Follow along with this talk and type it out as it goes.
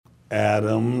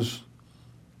Adams,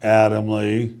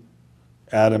 Adamley,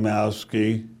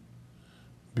 Adamowski,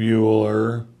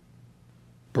 Bueller,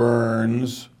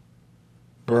 Burns,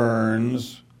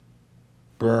 Burns,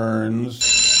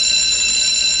 Burns.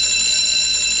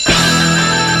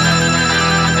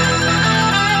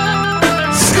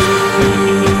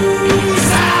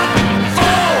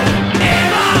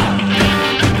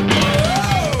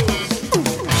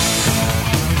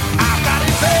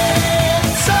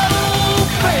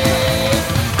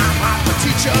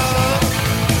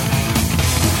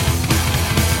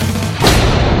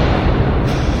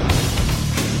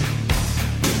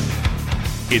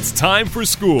 It's time for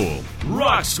school,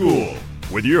 Rock School,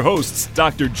 with your hosts,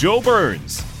 Dr. Joe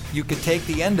Burns. You could take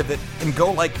the end of it and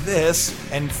go like this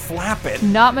and flap it.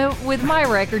 Not with my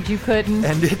record, you couldn't.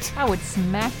 And it... I would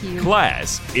smack you.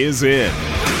 Class is in.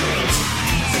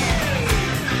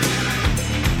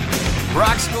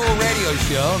 Rock School Radio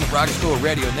Show on the Rock School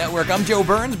Radio Network. I'm Joe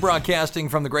Burns, broadcasting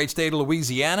from the great state of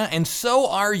Louisiana, and so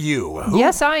are you.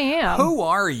 Yes, I am. Who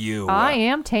are you? I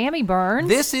am Tammy Burns.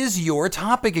 This is your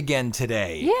topic again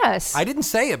today. Yes. I didn't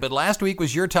say it, but last week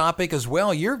was your topic as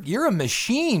well. You're a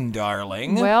machine,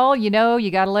 darling. Well, you know,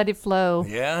 you gotta let it flow.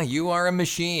 Yeah, you are a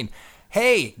machine.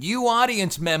 Hey, you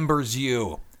audience members,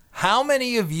 you. How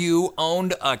many of you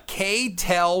owned a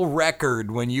K-Tel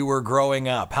record when you were growing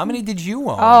up? How many did you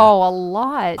own? Oh, a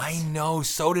lot. I know,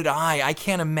 so did I. I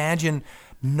can't imagine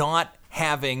not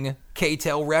having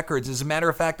K-Tel records. As a matter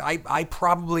of fact, I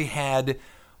probably had,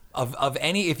 of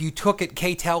any, if you took it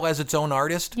K-Tel as its own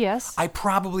artist, yes, I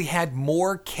probably had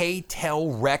more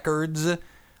K-Tel records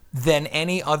than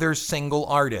any other single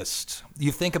artist.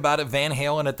 You think about it, Van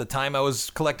Halen at the time I was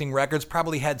collecting records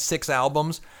probably had 6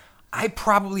 albums. I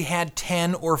probably had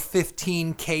 10 or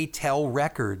 15 K-Tel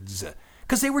records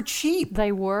because they were cheap.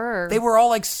 They were. They were all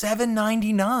like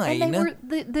 $7.99. And they were,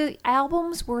 the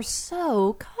albums were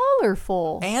so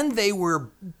colorful. And they were,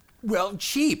 well,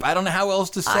 cheap. I don't know how else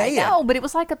to say it. I know, but it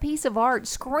was like a piece of art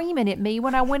screaming at me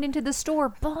when I went into the store,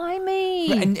 buy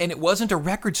me. And it wasn't a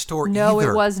record store either. No,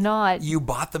 it was not. You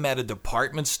bought them at a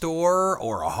department store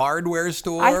or a hardware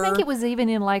store. I think it was even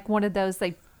in like one of those,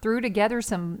 they threw together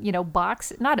some,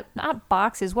 boxes, not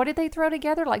boxes. What did they throw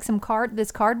together? Like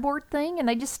this cardboard thing, and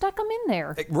they just stuck them in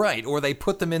there. Right, or they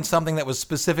put them in something that was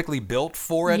specifically built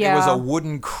for it. Yeah. It was a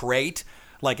wooden crate,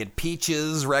 like at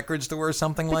Peach's record store or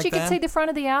something like that. But you could see the front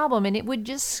of the album, and it would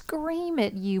just scream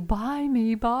at you, buy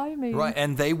me, buy me. Right,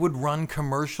 and they would run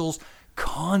commercials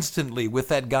constantly with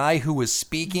that guy who was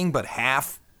speaking but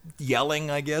half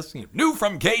yelling, I guess. New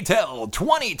from K-Tel,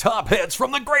 20 top hits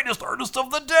from the greatest artist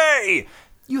of the day.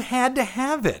 You had to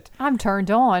have it. I'm turned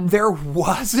on. There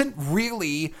wasn't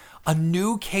really a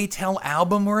new K-Tel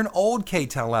album or an old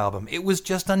K-Tel album. It was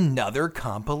just another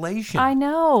compilation. I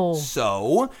know.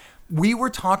 So we were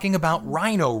talking about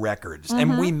Rhino records,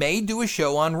 and we may do a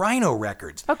show on Rhino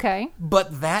records. Okay.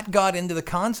 But that got into the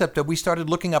concept of we started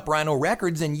looking up Rhino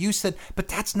records, and you said, but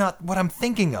that's not what I'm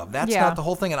thinking of. That's not the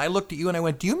whole thing. And I looked at you and I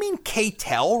went, do you mean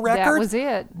K-Tel records? That was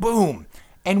it. Boom.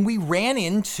 And we ran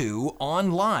into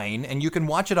online, and you can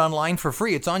watch it online for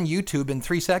free. It's on YouTube in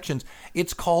 3 sections.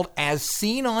 It's called As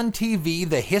Seen on TV,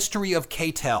 The History of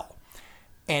K-Tel.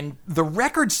 And the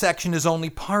record section is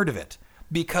only part of it,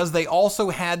 because they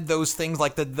also had those things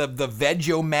like the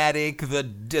Veg-O-Matic,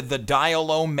 the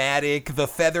Dial-O-Matic, the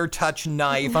Feather Touch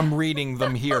Knife. I'm reading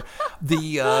them here.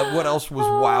 The what else was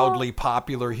wildly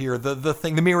popular here?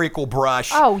 The Miracle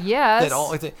Brush. Oh, yes.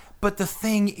 But the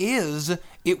thing is,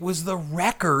 it was the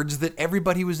records that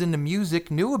everybody was into music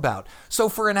knew about. So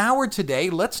for an hour today,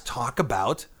 let's talk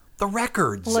about the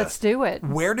records. Let's do it.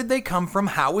 Where did they come from?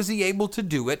 How was he able to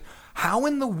do it? How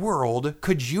in the world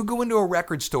could you go into a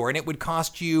record store and it would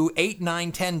cost you $8,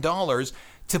 $9, $10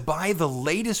 to buy the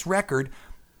latest record,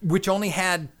 which only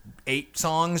had 8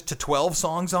 songs to 12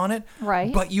 songs on it?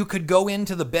 Right. But you could go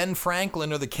into the Ben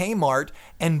Franklin or the Kmart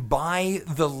and buy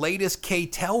the latest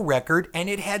K-Tel record, and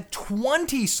it had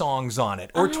 20 songs on it,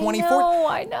 or 24.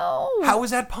 I know. How was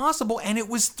that possible? And it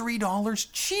was $3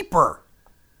 cheaper.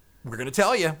 We're going to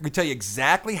tell you. We tell you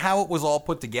exactly how it was all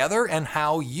put together and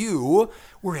how you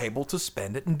were able to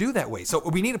spend it and do that way. So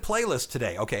we need a playlist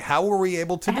today. Okay, how were we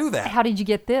able to do that? How did you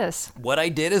get this? What I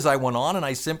did is I went on and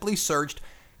I simply searched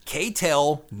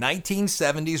K-Tel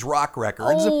 1970s rock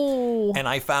records, and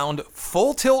I found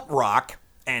Full Tilt Rock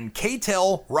and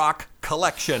K-Tel Rock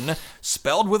Collection,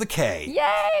 spelled with a K.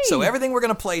 Yay! So everything we're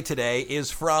going to play today is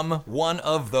from one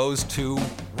of those 2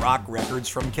 rock records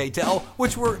from K-Tel,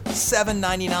 which were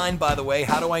 $7.99, by the way.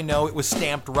 How do I know? It was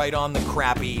stamped right on the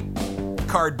crappy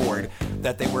cardboard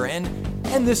that they were in.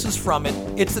 And this is from it.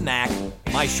 It's the Knack,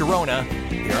 My Sharona,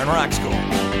 here on Rock School.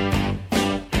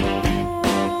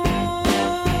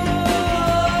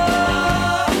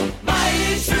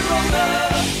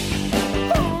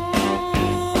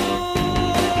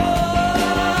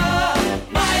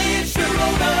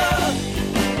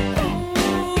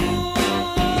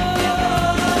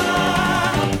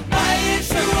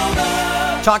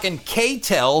 Talking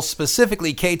K-Tel,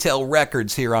 specifically K-Tel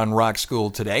Records here on Rock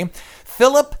School today.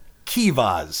 Philip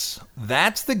Kivas.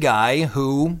 That's the guy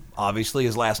who, obviously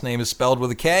his last name is spelled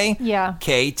with a K. Yeah.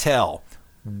 K-Tel.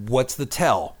 What's the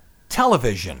tel?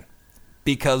 Television.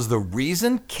 Because the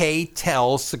reason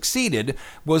K-Tel succeeded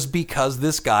was because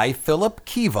this guy, Philip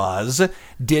Kivas,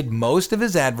 did most of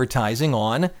his advertising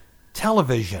on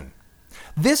television.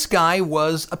 This guy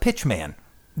was a pitchman.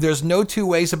 There's no two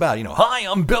ways about it. Hi,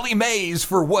 I'm Billy Mays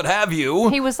for what have you.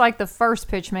 He was like the first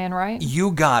pitchman, right? You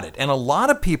got it. And a lot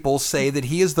of people say that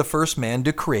he is the first man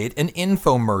to create an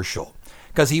infomercial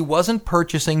because he wasn't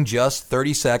purchasing just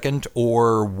 30-second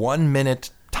or 1-minute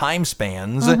time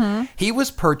spans. He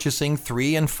was purchasing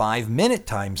 3 and 5-minute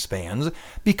time spans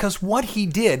because what he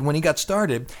did when he got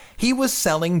started, he was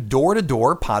selling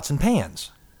door-to-door pots and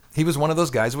pans. He was one of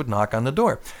those guys who would knock on the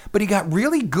door. But he got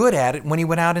really good at it when he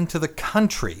went out into the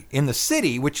country. In the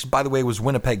city, which, by the way, was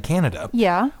Winnipeg, Canada.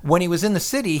 Yeah. When he was in the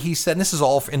city, he said, and this is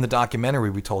all in the documentary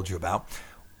we told you about,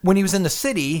 when he was in the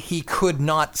city, he could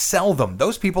not sell them.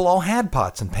 Those people all had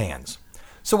pots and pans.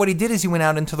 So what he did is he went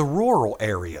out into the rural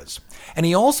areas. And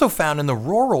he also found in the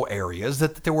rural areas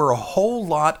that there were a whole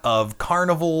lot of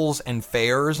carnivals and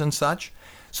fairs and such.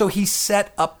 So he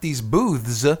set up these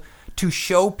booths to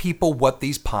show people what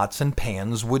these pots and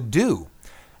pans would do.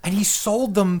 And he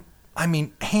sold them,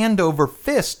 hand over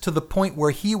fist to the point where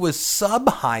he was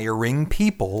sub-hiring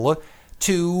people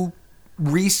to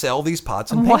resell these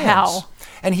pots and pans. Wow.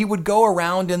 And he would go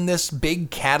around in this big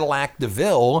Cadillac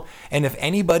DeVille, and if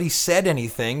anybody said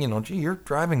anything, gee, you're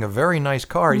driving a very nice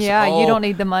car. He Yeah, said, you don't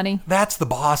need the money. That's the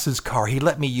boss's car. He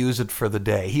let me use it for the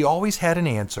day. He always had an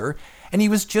answer, and he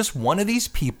was just one of these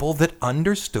people that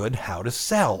understood how to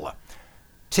sell.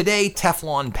 Today,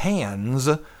 Teflon pans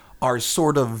are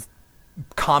sort of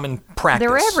common practice.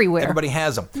 They're everywhere. Everybody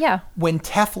has them. Yeah. When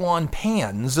Teflon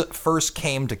pans first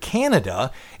came to Canada,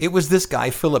 it was this guy,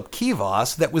 Philip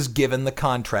Kivas, that was given the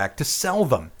contract to sell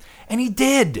them. And he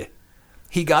did.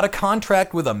 He got a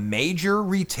contract with a major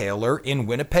retailer in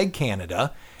Winnipeg,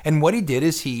 Canada. And what he did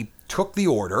is he took the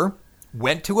order,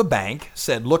 went to a bank,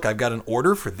 said, look, I've got an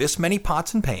order for this many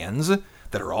pots and pans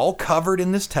that are all covered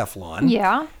in this Teflon.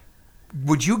 Yeah.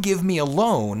 Would you give me a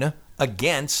loan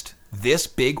against this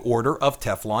big order of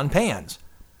Teflon pans?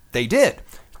 They did.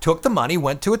 Took the money,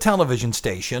 went to a television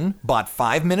station, bought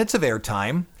 5 minutes of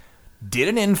airtime, did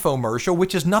an infomercial,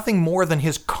 which is nothing more than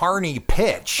his Carney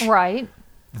pitch. Right.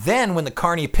 Then, when the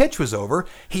Carney pitch was over,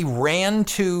 he ran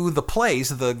to the place,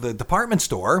 the department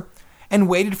store, and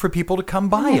waited for people to come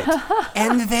buy it.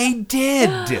 And they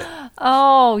did.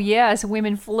 Oh, yes.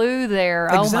 Women flew there.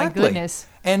 Exactly. Oh, my goodness.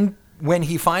 And when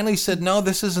he finally said, no,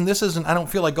 this isn't, I don't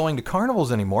feel like going to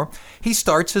carnivals anymore, he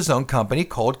starts his own company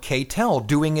called K-Tel,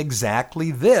 doing exactly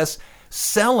this,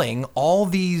 selling all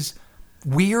these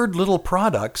weird little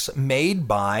products made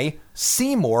by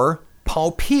Seymour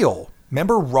Popeil.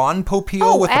 Remember Ron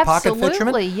Popeil with the pocket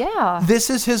fisherman? Absolutely, yeah.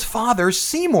 This is his father,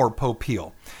 Seymour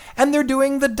Popeil. And they're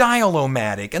doing the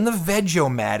Dial-O-Matic and the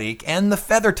Veg-O-Matic and the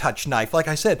Feather Touch knife, like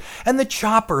I said, and the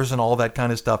choppers and all that kind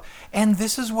of stuff. And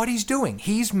this is what he's doing.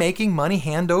 He's making money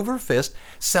hand over fist,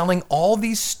 selling all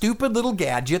these stupid little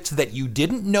gadgets that you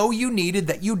didn't know you needed,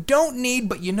 that you don't need,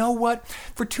 but you know what?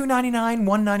 For $2.99,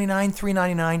 $1.99,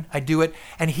 $3.99, I do it.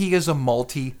 And he is a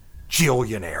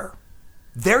multi-jillionaire.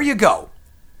 There you go.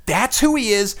 That's who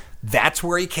he is. That's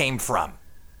where he came from.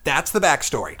 That's the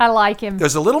backstory. I like him.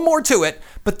 There's a little more to it,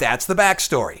 but that's the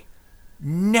backstory.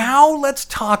 Now let's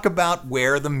talk about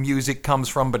where the music comes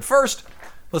from. But first,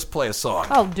 let's play a song.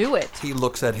 Oh, do it. He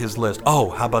looks at his list. Oh,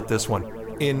 how about this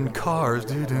one? In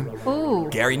Cars. Ooh.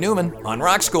 Gary Newman on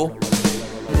Rock School.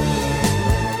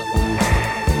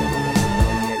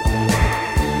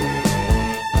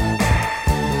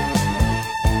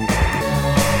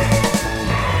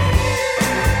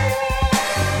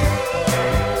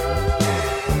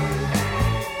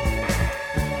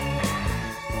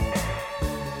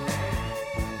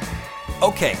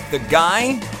 Okay, the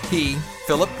guy,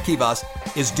 Philip Kivas,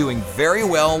 is doing very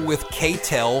well with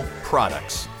K-Tel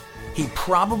products. He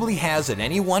probably has at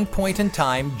any one point in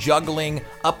time juggling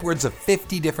upwards of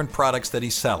 50 different products that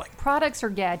he's selling. Products or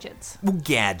gadgets? Well,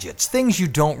 gadgets, things you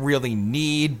don't really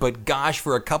need, but gosh,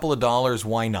 for a couple of dollars,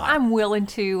 why not? I'm willing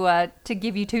to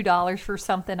give you $2 for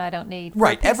something I don't need. For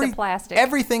Right, a piece of plastic.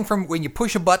 everything from when you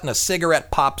push a button, a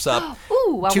cigarette pops up.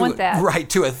 Ooh, I want that. Right,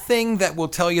 to a thing that will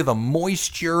tell you the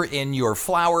moisture in your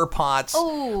flower pots.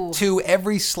 Ooh. To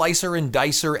every slicer and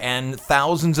dicer and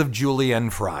thousands of julienne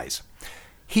fries.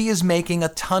 He is making a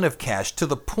ton of cash to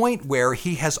the point where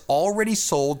he has already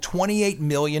sold 28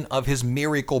 million of his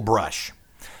Miracle Brush.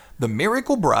 The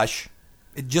Miracle Brush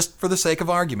just for the sake of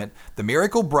argument, the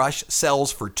Miracle Brush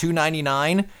sells for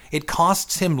 $2.99. It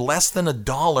costs him less than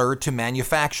 $1 to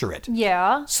manufacture it.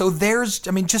 Yeah. So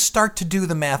just start to do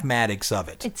the mathematics of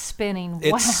it. It's spinning.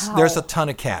 Wow. There's a ton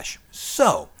of cash.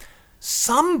 So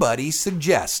somebody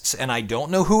suggests, and I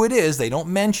don't know who it is, they don't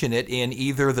mention it in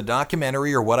either the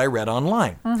documentary or what I read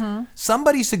online. Mm-hmm.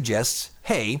 Somebody suggests,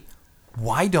 hey,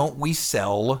 why don't we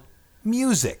sell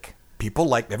music?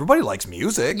 Everybody likes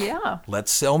music. Yeah.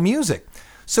 Let's sell music.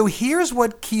 So here's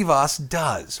what Kivas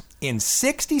does. In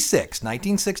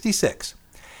 1966,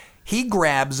 he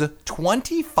grabs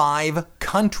 25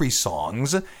 country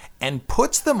songs and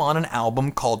puts them on an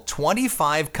album called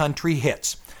 25 Country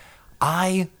Hits.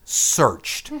 I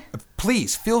searched.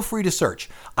 Please feel free to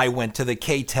search. I went to the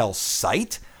K-Tel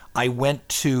site. I went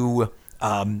to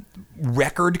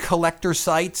record collector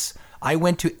sites. I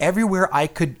went to everywhere I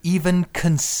could even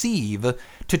conceive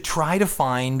to try to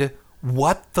find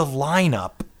what the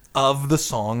lineup of the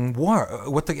song were,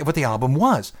 what the album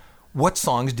was. What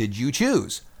songs did you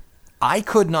choose? I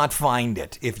could not find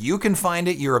it. If you can find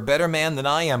it, you're a better man than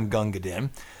I am, Gunga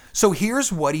Din. So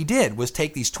here's what he did, was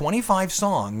take these 25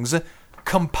 songs,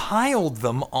 compiled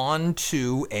them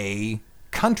onto a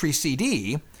country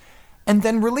CD, and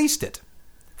then released it.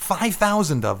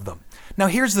 5,000 of them. Now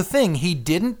here's the thing, he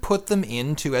didn't put them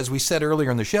into, as we said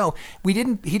earlier in the show, he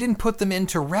didn't put them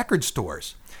into record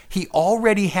stores. He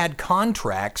already had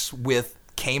contracts with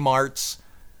Kmart's,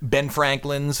 Ben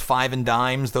Franklin's, Five and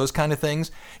Dimes, those kind of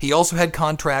things. He also had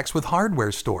contracts with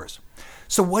hardware stores.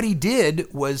 So what he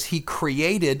did was he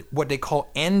created what they call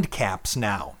end caps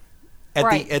now.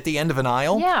 At the end of an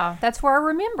aisle? Yeah, that's where I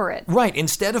remember it. Right.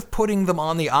 Instead of putting them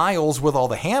on the aisles with all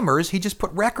the hammers, he just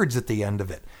put records at the end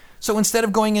of it. So instead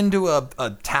of going into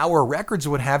a Tower Records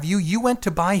or what have you, you went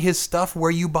to buy his stuff where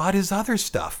you bought his other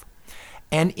stuff.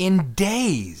 And in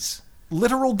days,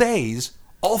 literal days,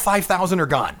 all 5,000 are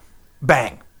gone.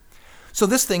 Bang. So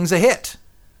this thing's a hit.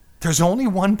 There's only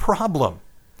one problem.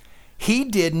 He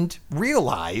didn't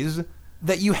realize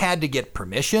that you had to get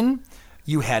permission.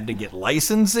 You had to get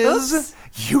licenses. Oops.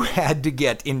 You had to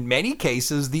get, in many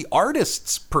cases, the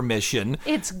artist's permission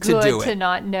It's to good do to it.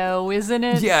 not know, isn't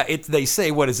it? Yeah, they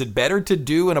say, what, is it better to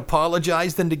do and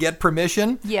apologize than to get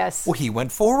permission? Yes. Well, he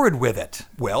went forward with it.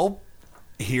 Well,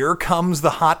 here comes the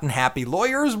hot and happy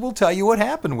lawyers. We'll tell you what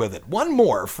happened with it. One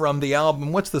more from the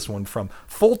album. What's this one from?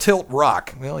 Full Tilt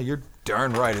Rock. Well, you're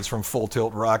darn right it's from Full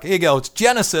Tilt Rock. Here you go. It's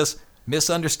Genesis.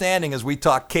 Misunderstanding as we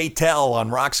talk K-Tel on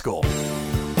Rock School.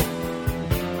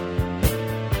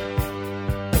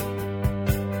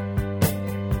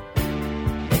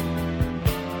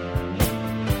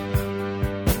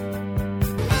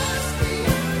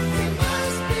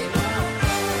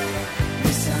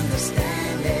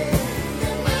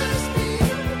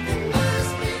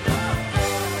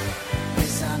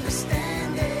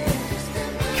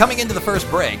 Coming into the first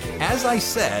break, as I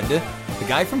said, the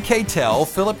guy from K-Tel,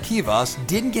 Philip Kivas,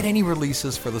 didn't get any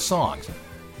releases for the songs.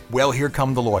 Well, here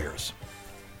come the lawyers.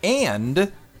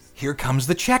 And here comes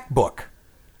the checkbook.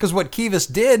 Because what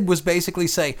Kivas did was basically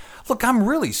say, look, I'm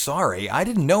really sorry. I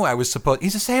didn't know I was supposed...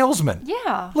 He's a salesman.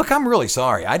 Yeah. Look, I'm really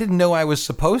sorry. I didn't know I was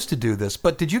supposed to do this.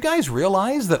 But did you guys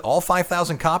realize that all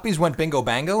 5,000 copies went bingo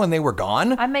bango and they were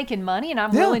gone? I'm making money and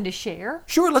I'm Yeah. willing to share.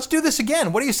 Sure, let's do this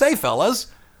again. What do you say, fellas?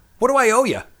 What do I owe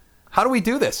you? How do we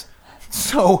do this?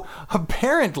 So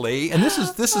apparently, and this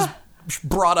is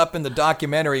brought up in the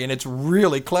documentary, and it's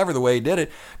really clever the way he did it.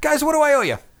 Guys, what do I owe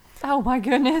you? Oh my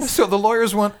goodness. So the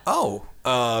lawyers went,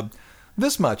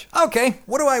 this much. Okay,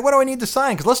 what do I need to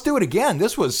sign? Because let's do it again.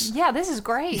 This is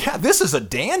great. Yeah, this is a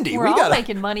dandy. We're all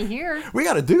making money here. We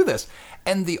got to do this.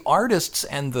 And the artists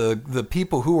and the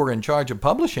people who were in charge of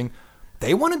publishing,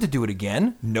 they wanted to do it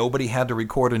again. Nobody had to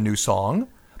record a new song.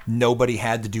 Nobody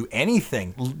had to do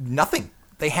anything. Nothing.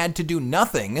 They had to do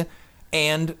nothing,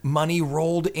 and money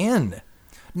rolled in.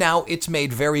 Now, it's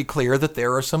made very clear that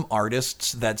there are some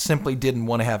artists that simply didn't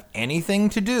want to have anything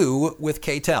to do with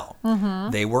K-Tel. Mm-hmm.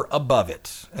 They were above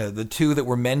it. The two that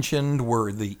were mentioned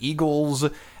were the Eagles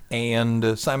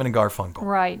and Simon and Garfunkel.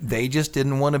 Right. They just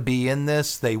didn't want to be in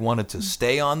this. They wanted to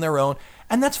stay on their own,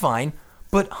 and that's fine.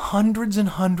 But hundreds and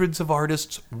hundreds of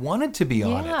artists wanted to be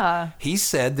on it. He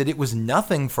said that it was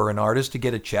nothing for an artist to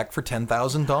get a check for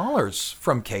 $10,000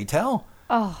 from K-Tel.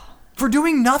 Oh. For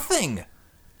doing nothing.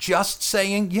 Just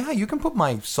saying, yeah, you can put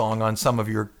my song on some of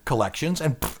your collections,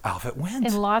 and off it went.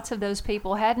 And lots of those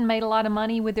people hadn't made a lot of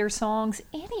money with their songs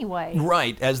anyway.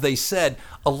 Right. As they said,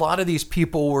 a lot of these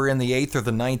people were in the 8th or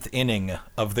the 9th inning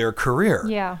of their career.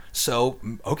 Yeah. So,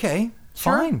 okay.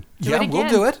 Sure. Fine. Do Yeah, it we'll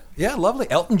again. do it. Yeah, lovely.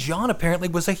 Elton John apparently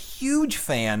was a huge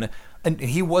fan And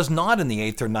he was not in the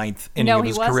 8th or 9th inning No, of he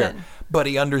his wasn't. career. But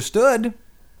he understood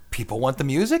people want the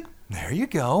music. There you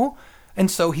go. And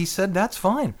so he said, that's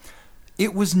fine.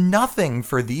 It was nothing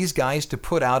for these guys to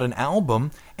put out an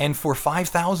album and for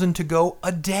 5,000 to go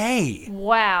a day.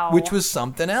 Wow. Which was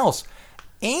something else.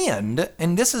 And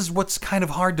this is what's kind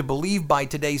of hard to believe by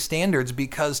today's standards,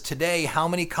 because today, how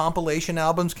many compilation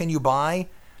albums can you buy?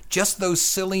 Just those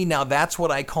silly, now that's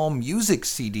what I call music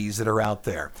CDs that are out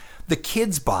there. The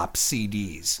Kids Bop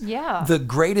CDs. Yeah. The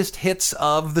greatest hits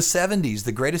of the 70s,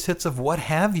 the greatest hits of what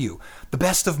have you, the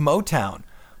best of Motown.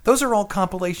 Those are all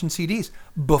compilation CDs.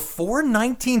 Before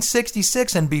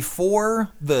 1966 and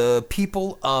before the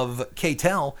people of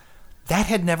K-Tel, that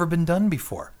had never been done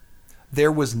before.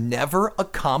 There was never a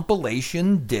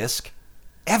compilation disc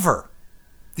ever.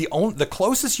 The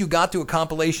closest you got to a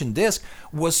compilation disc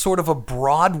was sort of a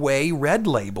Broadway red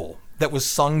label that was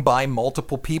sung by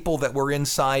multiple people that were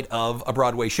inside of a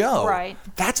Broadway show. Right.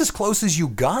 That's as close as you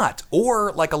got.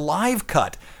 Or like a live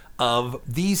cut of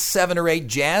these 7 or 8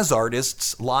 jazz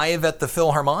artists live at the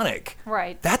Philharmonic.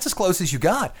 Right. That's as close as you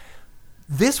got.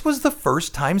 This was the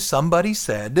first time somebody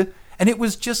said, and it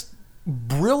was just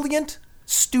brilliant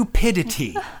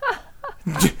stupidity.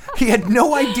 He had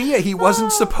no idea he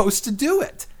wasn't supposed to do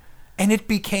it. And it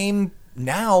became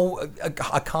now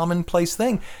a commonplace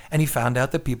thing. And he found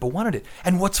out that people wanted it.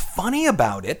 And what's funny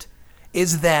about it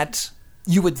is that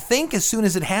you would think as soon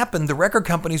as it happened, the record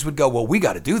companies would go, well, we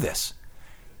got to do this.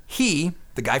 He,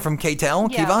 the guy from K-Tel,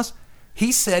 Yeah. Kivas,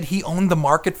 he said he owned the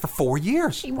market for 4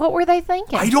 years. What were they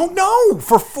thinking? I don't know.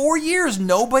 For 4 years,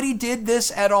 nobody did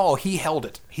this at all. He held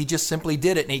it. He just simply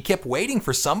did it. And he kept waiting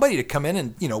for somebody to come in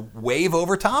and, wave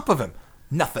over top of him.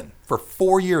 Nothing. For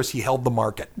 4 years, he held the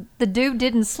market. The dude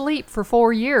didn't sleep for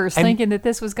 4 years And- thinking that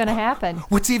this was going to happen.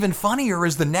 What's even funnier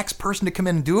is the next person to come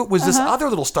in and do it was this other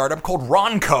little startup called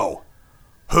Ronco.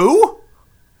 Who?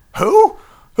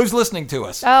 Who's listening to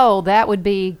us? Oh, that would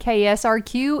be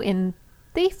KSRQ in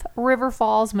Thief River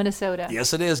Falls, Minnesota.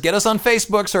 Yes, it is. Get us on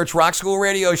Facebook. Search Rock School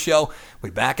Radio Show.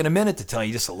 We'll be back in a minute to tell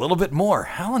you just a little bit more.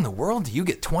 How in the world do you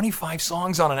get 25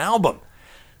 songs on an album?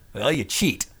 Well, you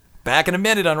cheat. Back in a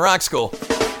minute on Rock School.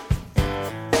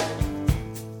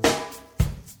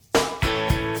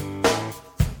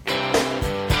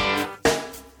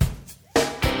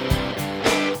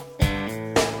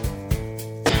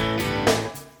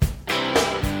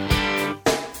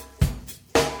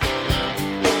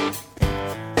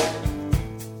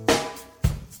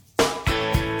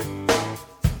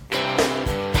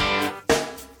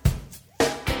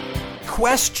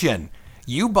 Question.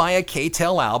 You buy a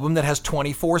K-Tel album that has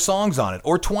 24 songs on it,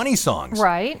 or 20 songs.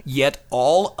 Right. Yet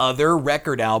all other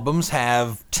record albums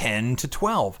have 10 to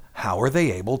 12. How are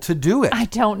they able to do it? I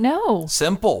don't know.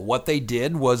 Simple. What they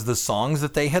did was the songs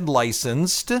that they had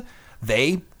licensed,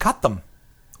 they cut them,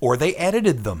 or they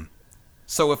edited them.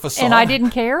 So if a song... And I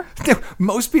didn't care?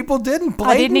 Most people didn't,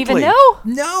 blatantly. I didn't even know?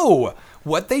 No.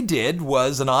 What they did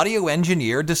was an audio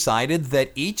engineer decided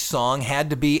that each song had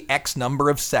to be X number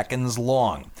of seconds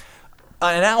long.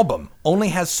 An album only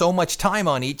has so much time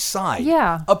on each side.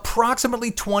 Yeah.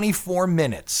 Approximately 24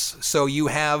 minutes. So you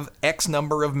have X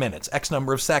number of minutes, X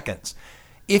number of seconds.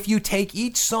 If you take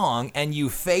each song and you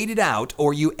fade it out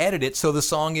or you edit it so the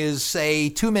song is, say,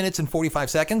 2 minutes and 45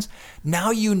 seconds,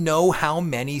 now you know how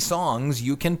many songs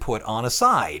you can put on a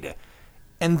side.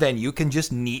 And then you can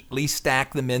just neatly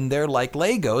stack them in there like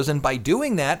Legos. And by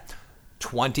doing that,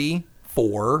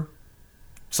 24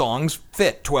 songs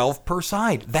fit, 12 per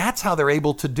side. That's how they're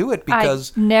able to do it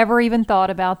because... I never even thought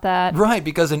about that. Right,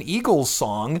 because an Eagles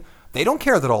song, they don't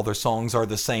care that all their songs are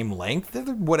the same length.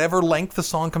 Whatever length the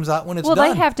song comes out when it's Well,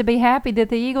 done. they have to be happy that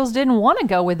the Eagles didn't want to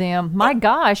go with them. My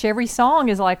gosh, every song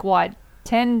is like, what,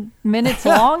 10 minutes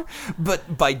long?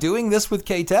 But by doing this with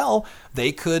K-Tel,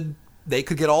 they could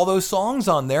get all those songs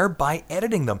on there by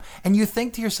editing them. And you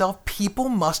think to yourself, people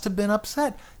must have been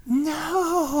upset.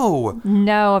 No,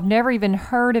 No, I've never even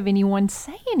heard of anyone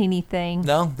saying anything.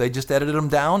 No, they just edited them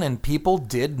down and people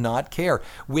did not care.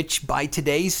 Which by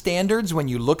today's standards, when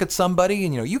you look at somebody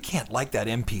and you can't like that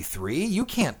MP3, you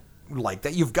can't like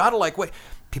that. You've got to like what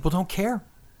people don't care.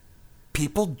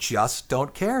 People just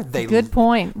don't care. Good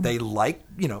point. They like,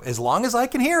 as long as I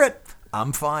can hear it,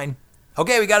 I'm fine.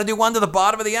 Okay, we got to do one to the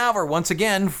bottom of the hour once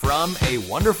again from a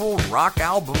wonderful rock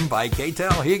album by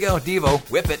K-Tel. Here you go, Devo.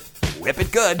 Whip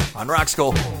it good on Rock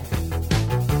School.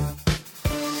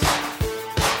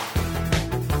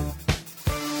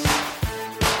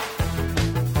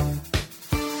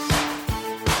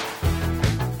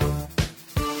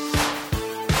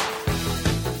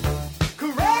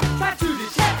 Correct, try to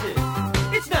detect it.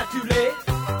 It's not too late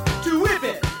to whip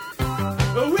it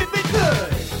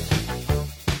good.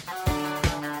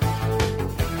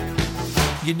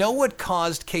 You know what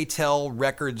caused K-Tel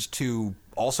Records to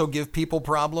also give people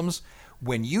problems?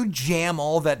 When you jam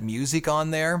all that music on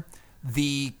there,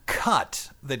 the cut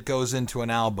that goes into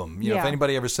an album, if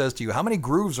anybody ever says to you, how many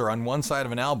grooves are on one side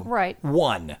of an album? Right.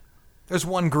 One. There's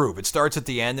one groove. It starts at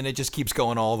the end and it just keeps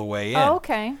going all the way in. Oh,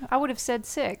 okay. I would have said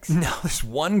 6. No, there's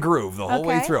one groove the whole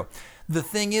way Okay. through. The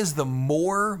thing is, the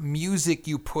more music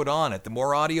you put on it, the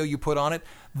more audio you put on it,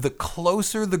 the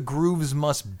closer the grooves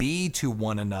must be to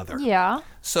one another. Yeah.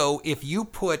 So if you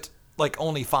put like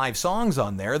only 5 songs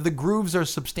on there, the grooves are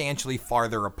substantially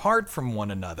farther apart from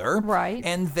one another. Right.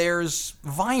 And there's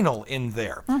vinyl in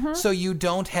there. So you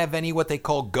don't have any what they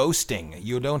call ghosting.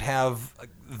 You don't have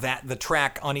the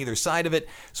track on either side of it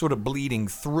sort of bleeding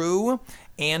through.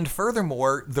 And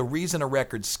furthermore, the reason a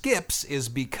record skips is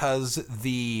because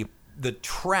the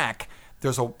track,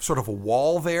 there's a sort of a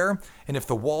wall there, and if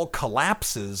the wall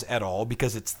collapses at all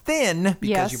because it's thin,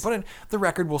 because you put it, the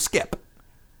record will skip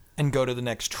and go to the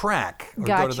next track or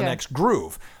go to the Gotcha. next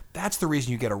groove. That's the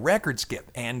reason you get a record skip.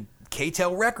 And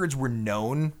K-Tel Records were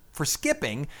known for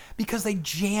skipping because they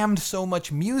jammed so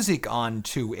much music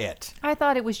onto it. I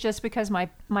thought it was just because my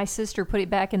sister put it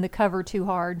back in the cover too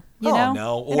hard. You Oh, know?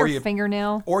 no. And Or her you-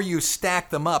 fingernail. Or you stack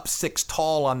them up 6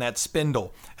 tall on that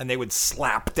spindle, and they would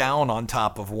slap down on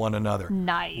top of one another.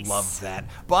 Nice. Love that.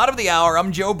 Bottom of the hour,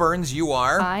 I'm Joe Burns. You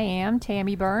are? I am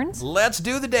Tammy Burns. Let's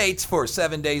do the dates for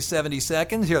 7 days, 70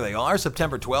 seconds. Here they are,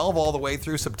 September 12th all the way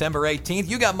through September 18th.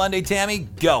 You got Monday, Tammy.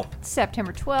 Go.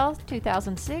 September 12th,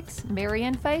 2006,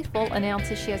 Marianne Faithfull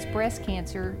announces she has breast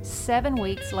cancer. 7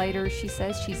 weeks later, she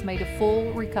says she's made a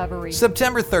full recovery.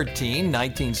 September 13,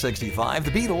 1965,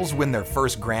 the Beatles win their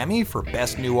first Grammy for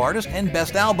Best New Artist and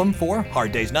Best Album for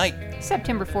Hard Day's Night.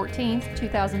 September 14th,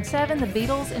 2007, the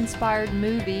Beatles-inspired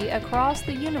movie Across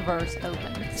the Universe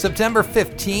opens. September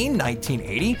 15,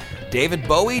 1980, David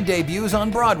Bowie debuts on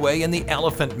Broadway in The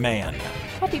Elephant Man.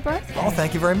 Happy birthday. Oh,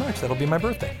 thank you very much. That'll be my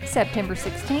birthday. September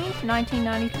 16th,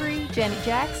 1993, Janet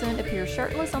Jackson appears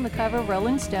shirtless on the cover of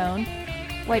Rolling Stone.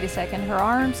 Wait a second, her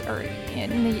arms are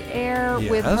in the air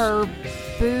with Yes. her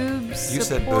boobs You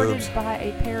said supported boobs. by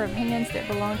a pair of hands that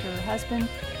belong to her husband.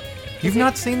 You've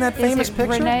not seen that famous is it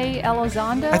picture? Renee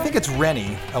Elizondo? I think it's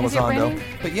Rennie Is it Elizondo. Rennie?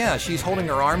 But yeah, she's holding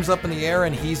her arms up in the air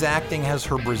and he's acting as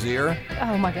her brassiere.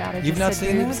 Oh my God, I You've just not said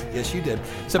seen boobs. these? Yes, you did.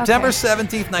 September Okay.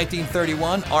 17th,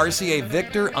 1931, RCA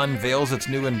Victor unveils its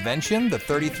new invention, the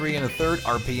 33 1/3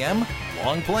 RPM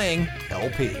long playing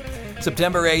LP.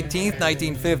 September 18th,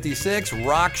 1956,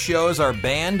 rock shows are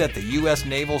banned at the U.S.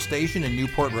 Naval Station in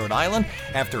Newport, Rhode Island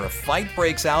after a fight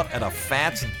breaks out at a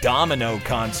Fats Domino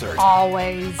concert.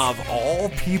 Always. Of all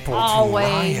people Always.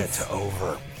 to riot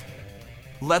over.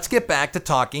 Let's get back to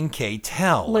talking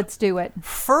K-Tel. Let's do it.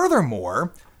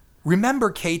 Furthermore, remember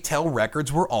K-Tel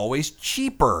records were always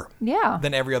cheaper Yeah.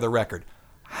 than every other record.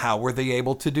 How were they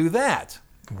able to do that?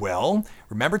 Well,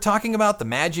 remember talking about the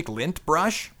magic lint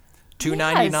brush?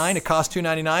 $2.99. Yes. It costs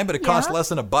 $2.99, but it costs Yeah. less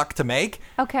than $1 to make.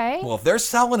 Okay. Well, if they're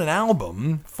selling an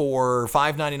album for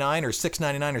 $5.99 or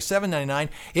 $6.99 or $7.99,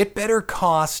 it better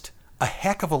cost a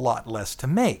heck of a lot less to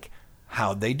make.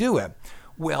 How'd they do it?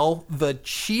 Well, the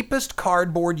cheapest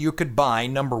cardboard you could buy,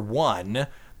 number one,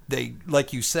 they,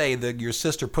 like you say, your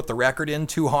sister put the record in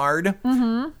too hard.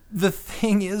 Mm-hmm. The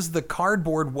thing is, the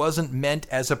cardboard wasn't meant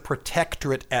as a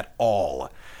protectorate at all.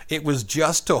 It was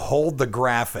just to hold the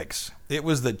graphics. It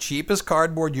was the cheapest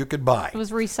cardboard you could buy. It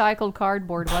was recycled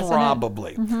cardboard, wasn't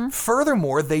Probably.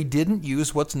 Furthermore, they didn't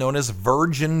use what's known as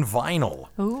virgin vinyl.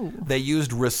 Ooh. They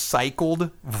used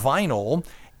recycled vinyl,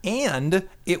 and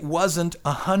it wasn't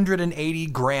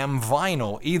 180-gram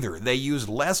vinyl either. They used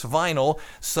less vinyl,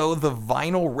 so the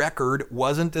vinyl record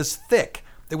wasn't as thick.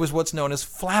 It was what's known as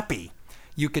flappy.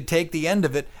 You could take the end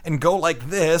of it and go like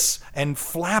this and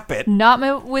flap it, it?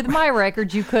 Not with my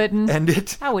record, you couldn't. and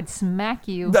it... I would smack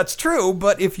you. That's true,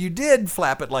 but if you did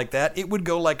flap it like that, it would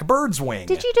go like a bird's wing.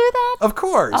 Did you do that? Of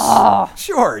course. Oh.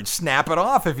 Sure, snap it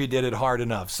off if you did it hard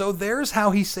enough. So there's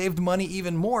how he saved money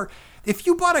even more. If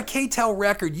you bought a K-Tel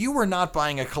record, you were not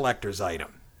buying a collector's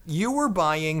item. You were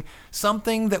buying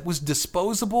something that was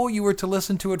disposable. You were to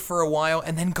listen to it for a while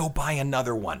and then go buy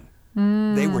another one.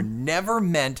 They were never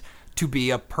meant to be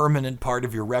a permanent part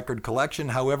of your record collection.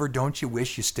 However, don't you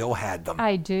wish you still had them?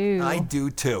 I do. I do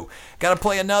too. Got to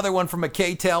play another one from a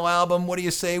K-Tel album. What do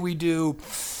you say we do?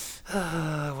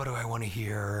 What do I want to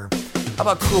hear? How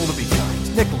about Cruel to Be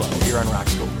Kind? Nick Lowe here on Rock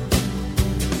School.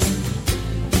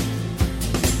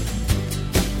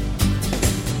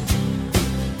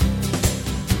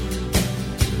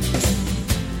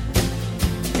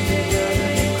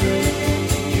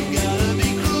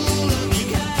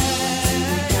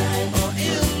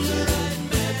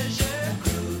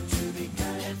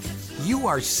 you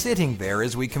are sitting there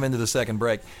as we come into the second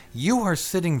break. You are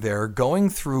sitting there going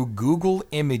through Google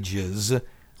Images,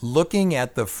 looking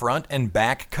at the front and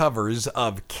back covers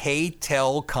of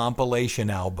K-Tel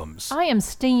compilation albums. I am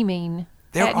steaming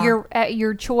at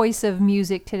your choice of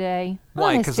music today.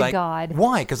 Why? Honest to God.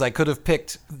 Why? Because I could have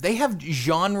picked. They have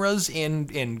genres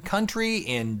in country,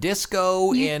 in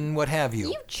disco, in what have you.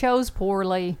 You chose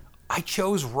poorly. I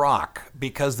chose rock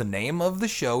because the name of the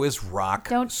show is Rock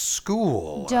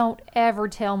School. Don't ever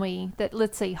tell me that.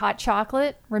 Let's see, Hot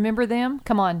Chocolate. Remember them?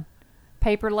 Come on,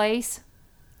 Paper Lace.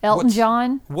 Elton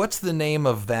John. What's the name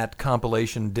of that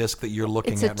compilation disc that you're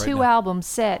looking at right now? It's a 2-album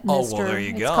set, mister. Oh, well, there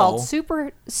you go. It's called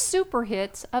Super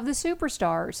Hits of the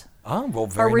Superstars. Oh, well,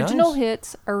 very Original nice.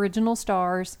 hits, original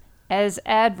stars, as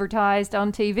advertised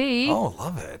on TV. Oh,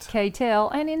 love it. K-Tel,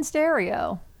 and in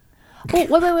stereo.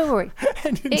 Oh, wait.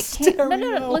 And in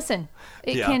No. Listen,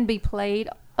 it can be played.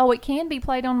 Oh, it can be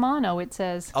played on mono, it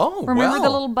says. Oh, Remember well. the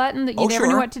little button that you never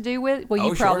knew what to do with? Well,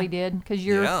 you probably did, because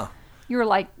you're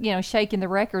like, shaking the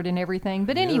record and everything.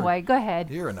 But anyway, go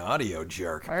ahead. You're an audio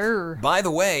jerk. Arr. By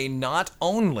the way, not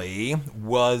only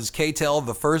was K-Tel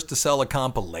the first to sell a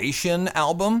compilation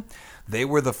album, they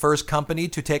were the first company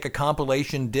to take a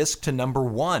compilation disc to number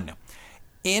 1.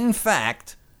 In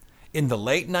fact, in the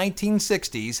late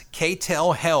 1960s,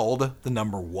 K-Tel held the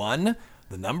number 1,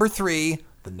 the number 3,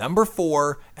 the number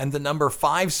 4, and the number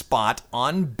 5 spot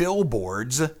on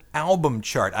Billboard's album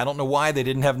chart. I don't know why they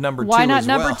didn't have number 2 as well. Why not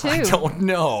number 2? I don't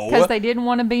know. Because they didn't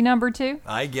want to be number 2?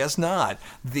 I guess not.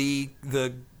 The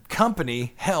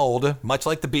company held, much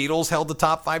like the Beatles held the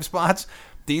top 5 spots,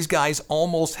 these guys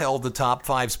almost held the top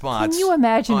 5 spots. Can you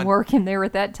imagine working there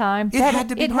at that time? It had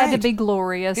to be It great. had to be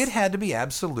glorious. It had to be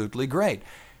absolutely great.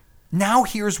 Now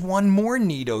here's one more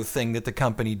neato thing that the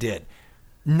company did.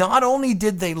 Not only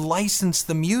did they license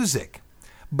the music,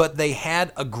 but they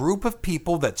had a group of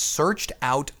people that searched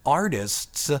out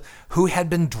artists who had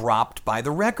been dropped by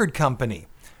the record company.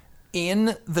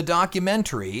 In the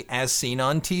documentary, as seen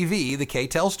on TV, the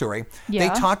K-Tel story, they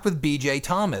talked with B.J.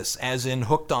 Thomas, as in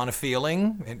Hooked on a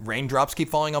Feeling, and Raindrops Keep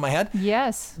Falling on My Head.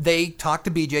 Yes. They talked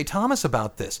to B.J. Thomas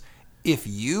about this. If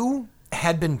you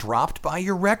had been dropped by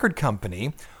your record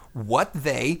company, what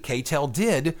they, K-Tel,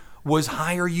 did was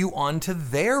hire you onto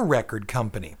their record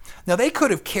company. Now, they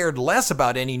could have cared less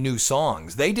about any new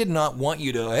songs. They did not want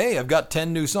you to, hey, I've got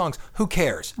 10 new songs. Who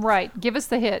cares? Right. Give us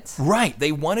the hits. Right.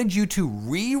 They wanted you to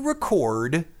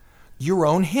re-record your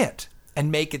own hit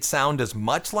and make it sound as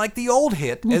much like the old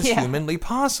hit as humanly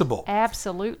possible.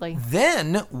 Absolutely.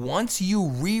 Then, once you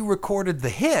re-recorded the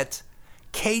hit,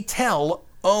 K-Tel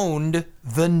owned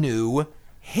the new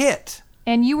hit.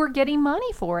 And you were getting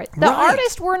money for it. The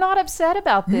artists were not upset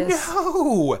about this.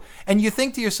 No. And you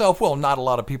think to yourself, well, not a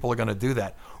lot of people are going to do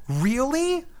that.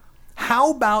 Really?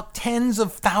 How about tens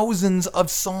of thousands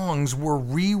of songs were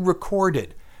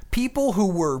re-recorded? People who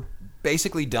were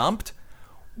basically dumped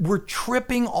were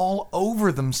tripping all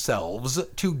over themselves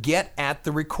to get at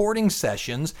the recording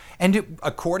sessions. And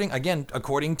according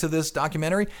to this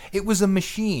documentary, it was a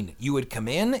machine. You would come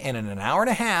in, and in an hour and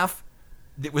a half,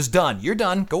 it was done. You're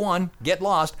done. Go on. Get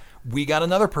lost. We got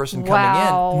another person coming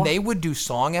in. And they would do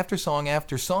song after song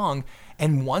after song.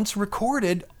 And once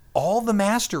recorded, all the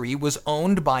mastery was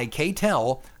owned by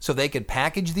K-Tel, so they could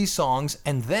package these songs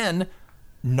and then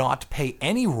not pay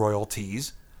any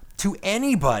royalties to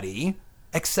anybody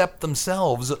except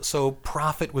themselves. So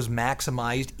profit was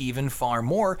maximized even far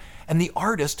more. And the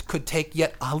artist could take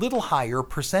yet a little higher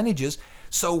percentages.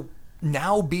 So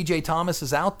now B.J. Thomas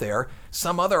is out there.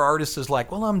 Some other artist is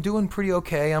like, well, I'm doing pretty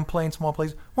okay. I'm playing small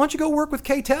places. Why don't you go work with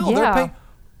K-Tel? Yeah. They're paying.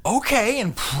 Okay.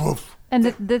 And poof. And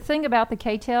the thing about the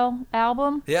K-Tel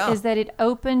album is that it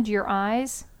opened your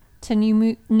eyes to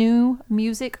new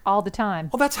music all the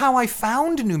time. Well, that's how I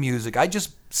found new music. I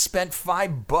just spent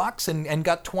 $5 and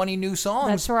got 20 new songs.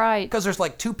 That's right. Because there's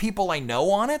like 2 people I know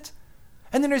on it.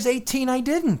 And then there's 18 I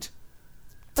didn't.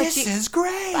 This is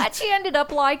great. But you ended up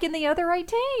liking the other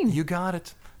 18. You got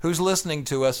it. Who's listening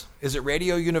to us? Is it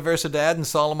Radio Universidad in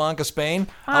Salamanca, Spain?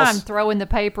 I'm throwing the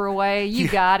paper away. You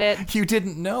got it. You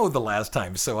didn't know the last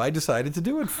time, so I decided to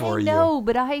do it for you. No,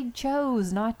 but I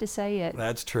chose not to say it.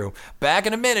 That's true. Back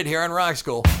in a minute here on Rock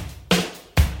School.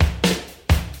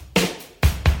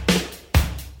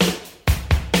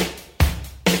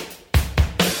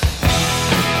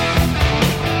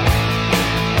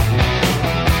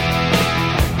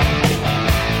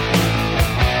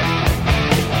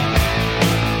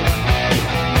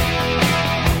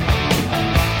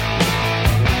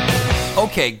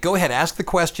 Okay, go ahead. Ask the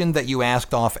question that you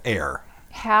asked off air.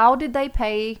 How did they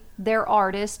pay their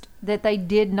artist that they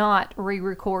did not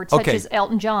re-record, such Okay. as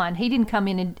Elton John. He didn't come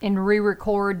in and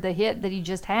re-record the hit that he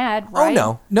just had, right?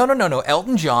 Oh, no.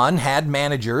 Elton John had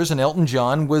managers, and Elton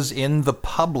John was in the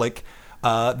public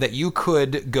that you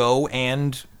could go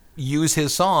and use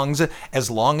his songs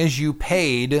as long as you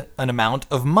paid an amount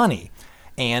of money.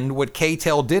 And what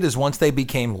K-Tel did is once they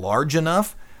became large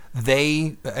enough,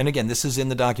 and again, this is in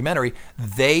the documentary,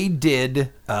 they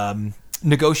did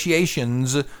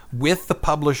negotiations with the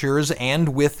publishers and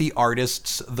with the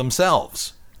artists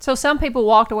themselves. So some people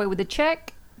walked away with a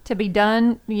check to be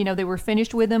done. They were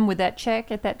finished with them with that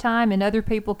check at that time, and other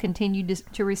people continued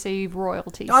to receive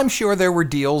royalties. I'm sure there were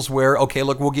deals where, okay,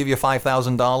 look, we'll give you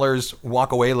 $5,000,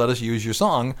 walk away, let us use your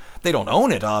song. They don't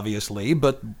own it, obviously,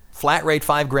 but flat rate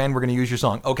 $5,000, we're going to use your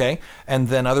song. Okay. And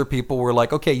then other people were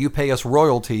like, okay, you pay us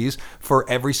royalties for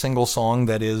every single song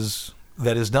that is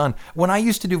done. When I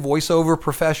used to do voiceover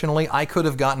professionally, I could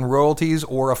have gotten royalties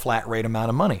or a flat rate amount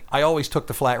of money. I always took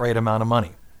the flat rate amount of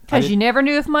money. Because you never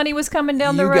knew if money was coming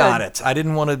down the road. You got it. I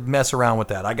didn't want to mess around with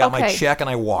that. I got my check and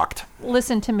I walked.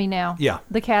 Listen to me now. Yeah.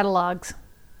 The catalogs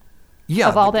Yeah.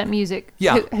 of all that music.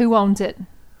 Yeah. Who owns it?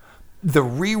 The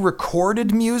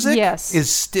re-recorded music Yes.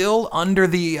 is still under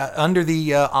the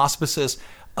auspices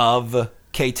of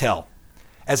K-Tel.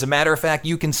 As a matter of fact,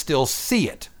 you can still see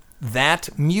it. That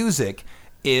music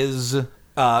is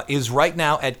right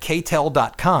now at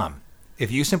K-Tel.com. If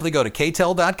you simply go to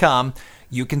K-Tel.com,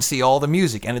 you can see all the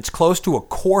music, and it's close to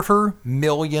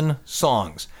 250,000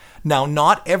 songs. Now,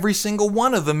 not every single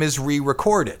one of them is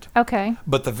re-recorded. Okay.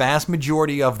 But the vast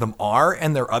majority of them are,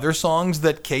 and there are other songs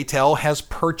that K-Tel has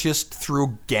purchased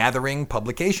through gathering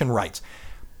publication rights.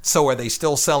 So are they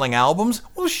still selling albums?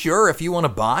 Well, sure, if you want to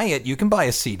buy it, you can buy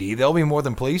a CD. They'll be more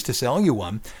than pleased to sell you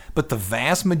one. But the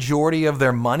vast majority of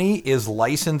their money is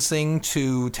licensing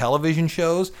to television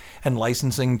shows and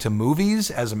licensing to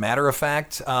movies. As a matter of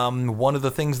fact, one of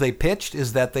the things they pitched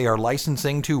is that they are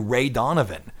licensing to Ray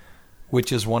Donovan,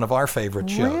 which is one of our favorite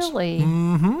shows. Really?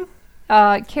 Mm-hmm.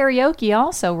 Karaoke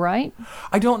also, right?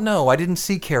 I don't know. I didn't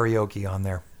see karaoke on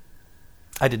there.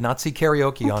 I did not see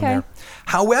karaoke on there.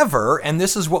 However, and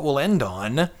this is what we'll end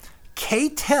on,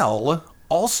 K-Tel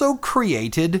also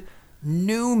created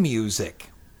new music.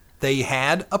 They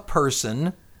had a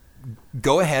person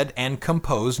go ahead and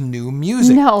compose new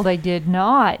music. No, they did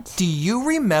not. Do you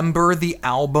remember the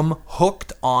album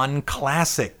Hooked on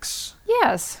Classics?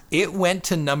 Yes. It went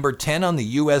to number 10 on the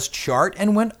U.S. chart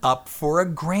and went up for a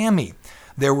Grammy.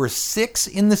 There were 6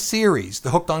 in the series, the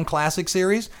Hooked on Classic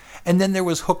series, and then there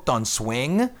was Hooked on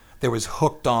Swing, there was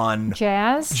Hooked on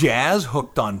Jazz,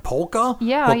 Hooked on Polka,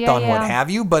 Hooked on what have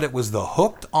you, but it was the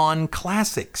Hooked on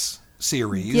Classics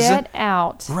series. Get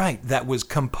out. Right, that was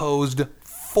composed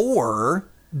for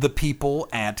the people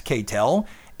at K-Tel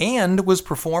and was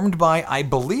performed by, I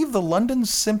believe, the London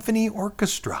Symphony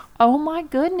Orchestra. Oh my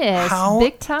goodness. How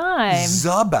big time.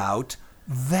 About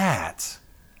that.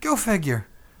 Go figure.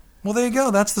 Well, there you go.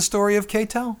 That's the story of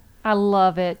K-Tel. I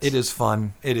love it. It is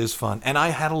fun. It is fun. And I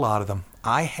had a lot of them.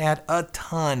 I had a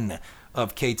ton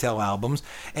of K-Tel albums.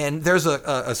 And there's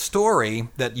a story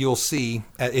that you'll see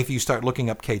if you start looking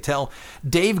up K-Tel.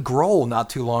 Dave Grohl, not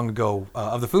too long ago,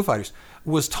 of the Foo Fighters,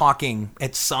 was talking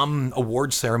at some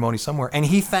awards ceremony somewhere, and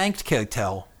he thanked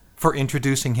K-Tel for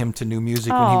introducing him to new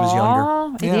music when he was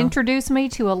younger. It introduced me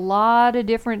to a lot of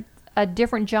different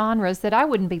genres that I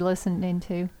wouldn't be listening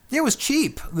to. It was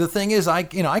cheap. The thing is, I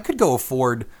could go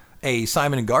afford a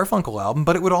Simon and Garfunkel album,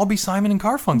 but it would all be Simon and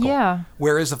Garfunkel. Yeah.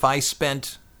 Whereas if I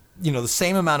spent, the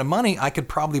same amount of money, I could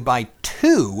probably buy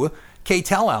 2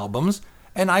 K-Tel albums,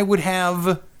 and I would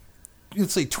have,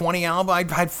 let's say, 20 albums. I'd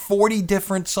had 40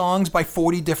 different songs by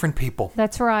 40 different people.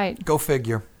 That's right. Go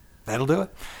figure. That'll do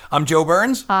it. I'm Joe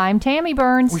Burns. I'm Tammy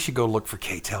Burns. We should go look for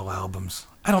K-Tel albums.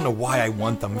 I don't know why I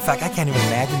want them. In fact, I can't even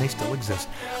imagine they still exist.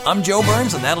 I'm Joe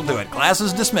Burns, and that'll do it. Class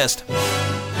is dismissed.